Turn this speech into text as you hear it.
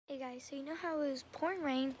Hey guys, so you know how it was pouring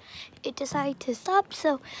rain? It decided to stop,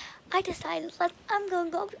 so I decided I'm gonna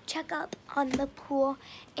go check up on the pool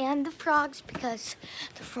and the frogs because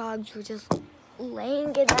the frogs were just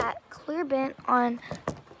laying in that clear bin on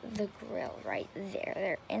the grill right there.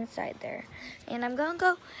 They're inside there. And I'm gonna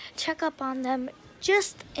go check up on them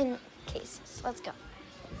just in case. So let's go.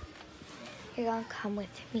 You're gonna come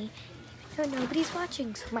with me. Even though nobody's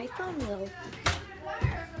watching, so my phone will.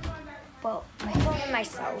 Well, my phone and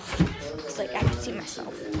myself. Looks like I can see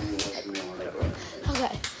myself.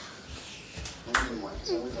 Okay.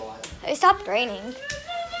 It stopped raining.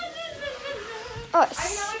 Oh,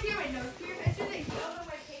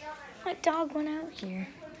 my dog went out here.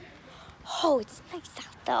 Oh, it's nice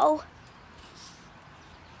out though.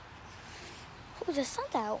 Oh, the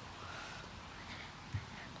sun's out.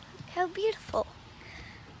 Look how beautiful.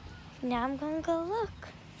 Now I'm gonna go look.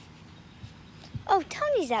 Oh,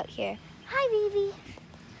 Tony's out here. Hi, baby.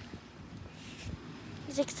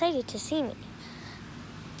 He's excited to see me.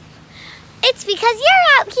 It's because you're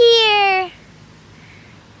out here.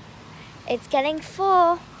 It's getting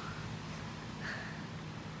full.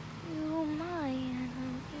 Oh my.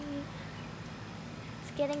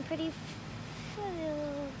 It's getting pretty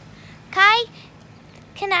full. Kai,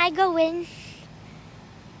 can I go in?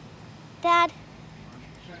 Dad?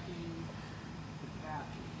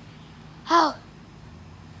 Oh.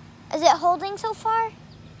 Is it holding so far? I'm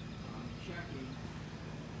checking.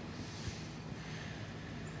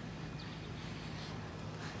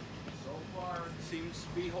 So far, it seems to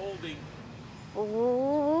be holding.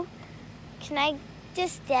 Ooh. Can I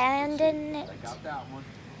just stand in it? I got that one.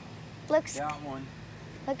 Looks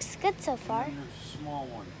good so far. And then there's a small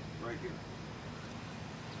one right here.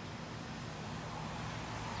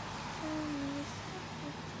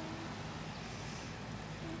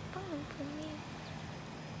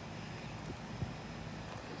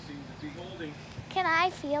 It seems to be holding. Can I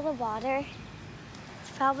feel the water?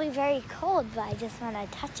 It's probably very cold, but I just want to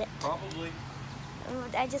touch it. Probably.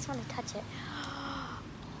 I just want to touch it.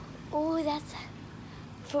 Oh, that's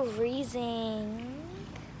freezing.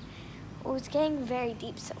 Oh, it's getting very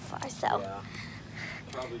deep so far, so. Yeah,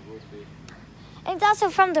 probably would be. And it's also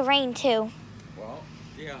from the rain, too. Well,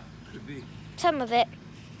 yeah, could be. Some of it.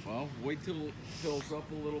 Well, wait till it fills up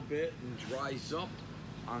a little bit and dries up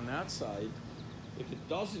on that side. If it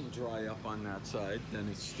doesn't dry up on that side, then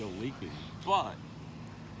it's still leaking. But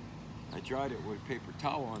I dried it with a paper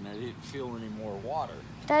towel and I didn't feel any more water.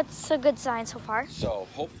 That's a good sign so far. So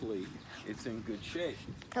hopefully it's in good shape.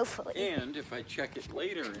 Hopefully. And if I check it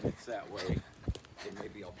later and it's that way, then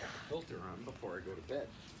maybe I'll put the filter on before I go to bed.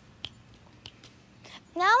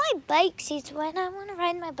 Now my bike seats when I want to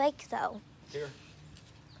ride my bike, though. Here.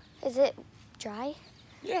 Is it dry?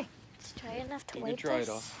 Yeah. It's dry enough to You wipe can dry this?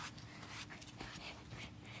 it off.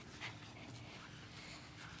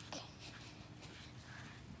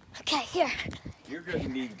 Okay, here. You're going to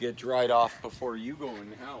need to get dried off before you go in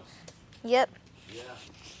the house. Yep. Yeah.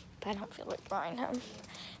 But I don't feel like drying him.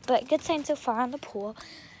 But good sign so far on the pool.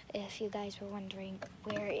 If you guys were wondering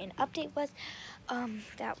where an update was,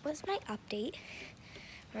 that was my update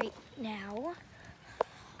right now.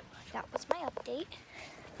 That was my update.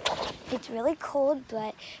 It's really cold,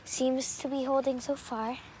 but seems to be holding so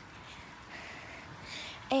far.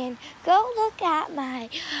 And go look at my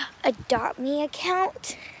Adopt Me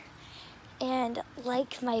account and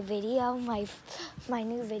like my video, my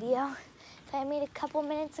new video that I made a couple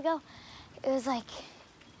minutes ago. It was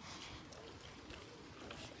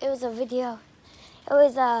a video.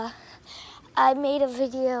 I made a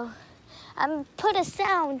video. I put a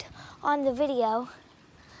sound on the video.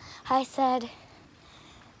 I said,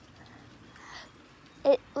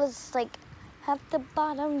 it was like at the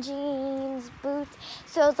bottom jeans, boots.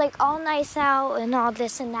 So it's like all nice out and all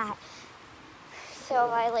this and that. So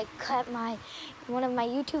I like cut one of my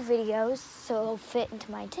YouTube videos so it'll fit into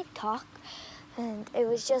my TikTok. And it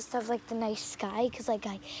was just of like the nice sky because like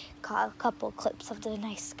I caught a couple clips of the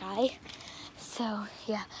nice sky. So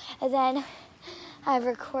yeah, and then I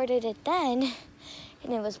recorded it then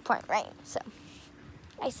and it was pouring rain. So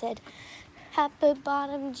I said, happy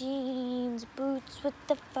bottom jeans, boots with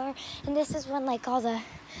the fur. And this is when like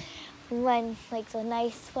when the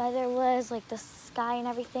nice weather was, like the sky and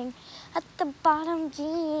everything. At the bottom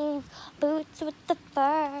jeans, boots with the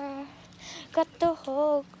fur. Got the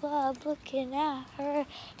whole club looking at her.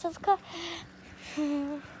 Just got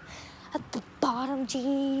at the bottom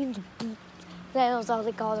jeans, boots. Then it was all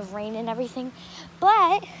the rain and everything.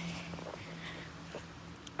 But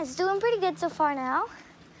it's doing pretty good so far now.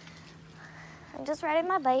 I'm just riding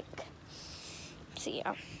my bike. So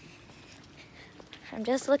yeah. I'm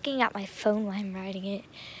just looking at my phone while I'm riding it.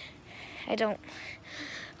 I don't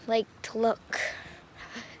like to look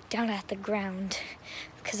down at the ground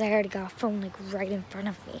because I already got a phone like right in front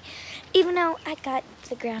of me. Even though I got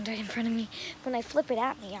the ground right in front of me, when I flip it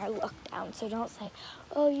at me, I look down. So don't say,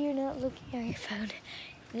 oh, you're not looking at your phone.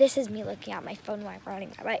 This is me looking at my phone while I'm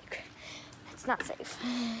riding my bike. It's not safe.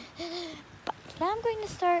 But now I'm going to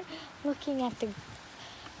start looking at the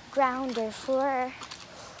ground or floor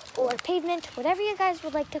or pavement, whatever you guys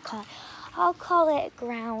would like to call it. I'll call it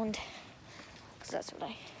ground because that's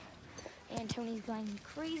what and Tony's going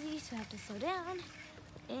crazy, so I have to slow down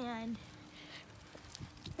and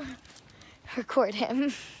record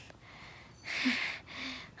him.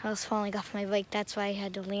 I was falling off my bike, that's why I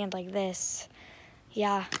had to land like this.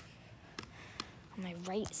 Yeah, on my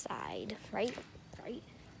right side, right?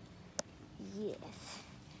 Yes.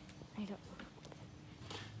 I don't.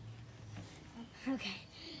 Okay,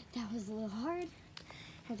 that was a little hard.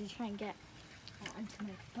 I had to try and get onto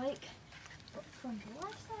my bike. But from the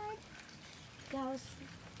left side, that was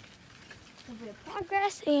a bit of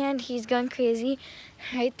progress, and he's going crazy.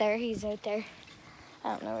 Right there, he's right there. I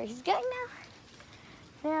don't know where he's going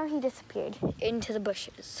now. Now he disappeared into the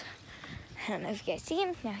bushes. I don't know if you guys see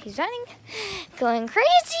him. Now he's running, going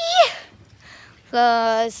crazy.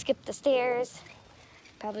 Skip the stairs.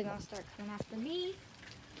 Probably gonna start coming after me.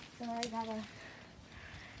 So I gotta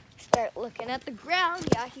start looking at the ground.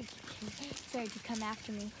 Yeah, he started to come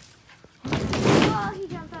after me. Oh, he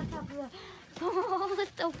jumped on top of the pole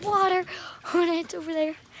with the water on it over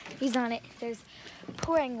there. He's on it. There's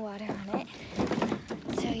pouring water on it.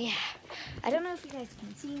 So yeah, I don't know if you guys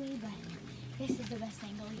can see me, but this is the best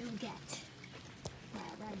angle you'll get while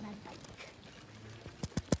I ride my bike.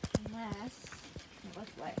 Unless,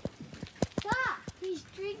 what's what? Ah! He's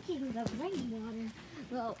drinking the rainwater.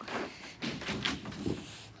 Well,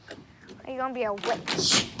 are you gonna be a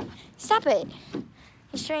witch? Stop it!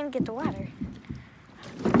 He's trying to get the water.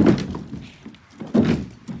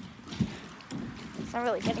 It's not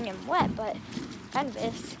really getting him wet, but kind of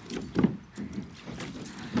is.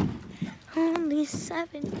 Only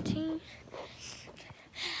 17.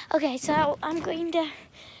 Okay, so I'm going to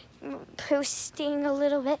posting a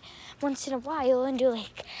little bit once in a while and do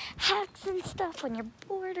like hacks and stuff on your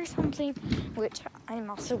board or something, which I'm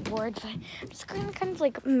also bored, but I'm just going to kind of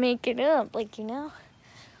like make it up, like, you know,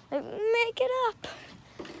 like make it up,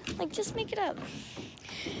 like just make it up.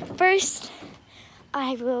 First,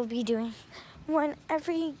 I will be doing one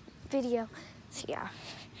every video, so yeah.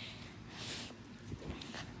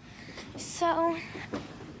 So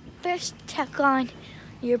first check on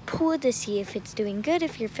your pool to see if it's doing good,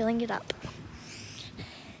 if you're filling it up.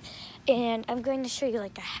 And I'm going to show you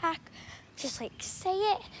like a hack. Just like say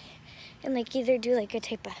it and like either do like a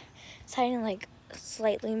type of sign and like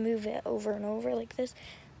slightly move it over and over like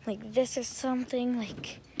this or something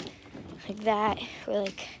like that, or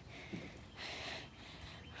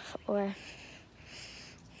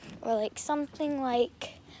like something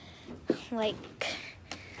like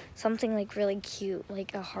something like really cute,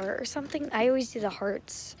 like a heart or something. I always do the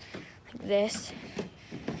hearts like this,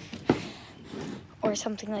 or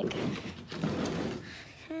something like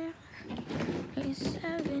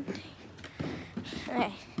 17.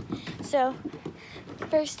 Okay, so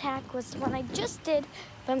first hack was one I just did,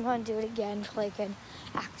 but I'm going to do it again for like an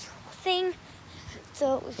actual thing.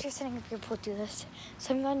 So if you're setting up your pool, do this.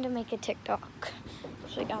 So I'm going to make a TikTok.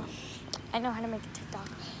 So yeah, I know how to make a TikTok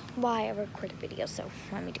while I record a video, so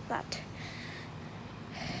let me do that.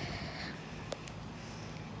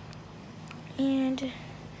 And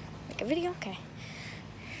make a video, okay.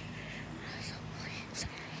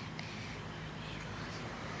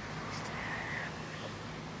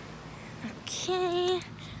 Okay,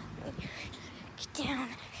 get down.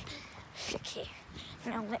 Okay,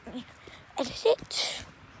 now let me edit it.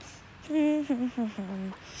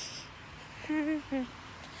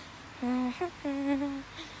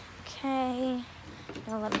 Okay,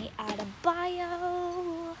 now let me add a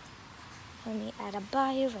bio. Let me add a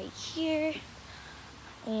bio right here.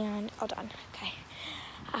 And all done. Okay,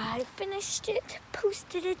 I finished it,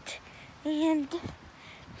 posted it, and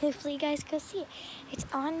hopefully you guys go see it. It's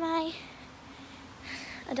on my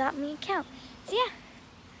Adopt Me account. So yeah,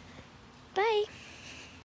 bye.